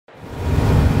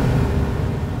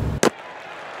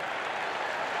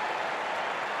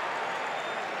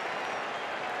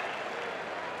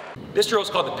This drill is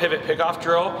called the pivot pickoff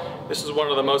drill. This is one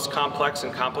of the most complex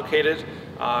and complicated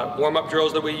warm-up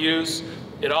drills that we use.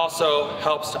 It also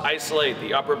helps to isolate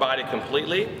the upper body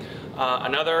completely.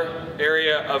 Another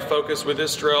area of focus with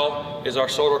this drill is our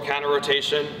shoulder counter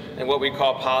rotation and what we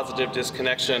call positive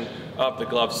disconnection of the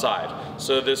glove side.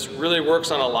 So this really works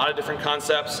on a lot of different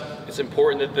concepts. It's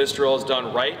important that this drill is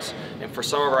done right, and for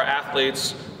some of our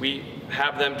athletes, we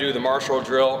have them do the Marshall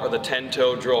drill or the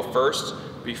 10-toe drill first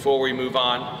before we move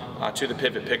on to the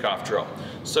pivot pickoff drill.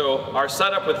 So our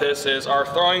setup with this is our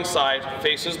throwing side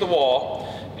faces the wall,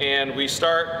 and we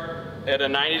start at a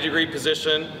 90-degree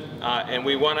position, and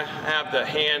we want to have the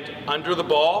hand under the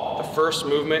ball. The first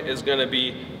movement is going to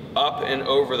be up and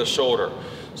over the shoulder.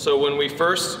 So when we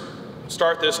first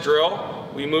start this drill,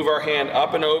 we move our hand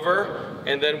up and over,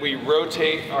 and then we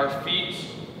rotate our feet,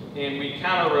 and we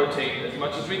counter rotate as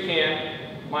much as we can.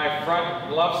 My front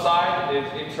glove side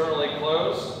is internally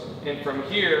closed, and from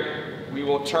here, we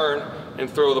will turn and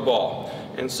throw the ball.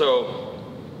 And so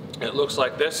it looks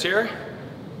like this here.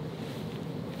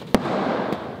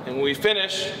 And when we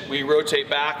finish, we rotate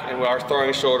back, and our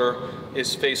throwing shoulder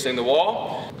is facing the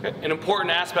wall. An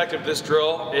important aspect of this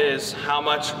drill is how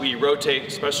much we rotate,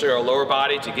 especially our lower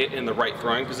body, to get in the right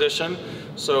throwing position.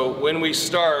 So when we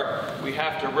start, we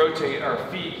have to rotate our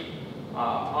feet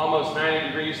almost 90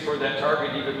 degrees toward that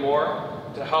target, even more,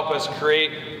 to help us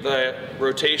create the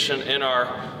rotation in our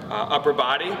upper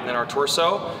body and our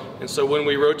torso. And so when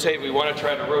we rotate, we want to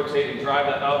try to rotate and drive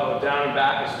that elbow down and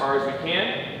back as far as we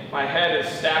can. My head is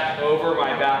stacked over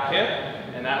my back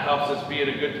hip, and that helps us be in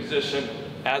a good position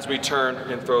as we turn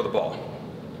and throw the ball.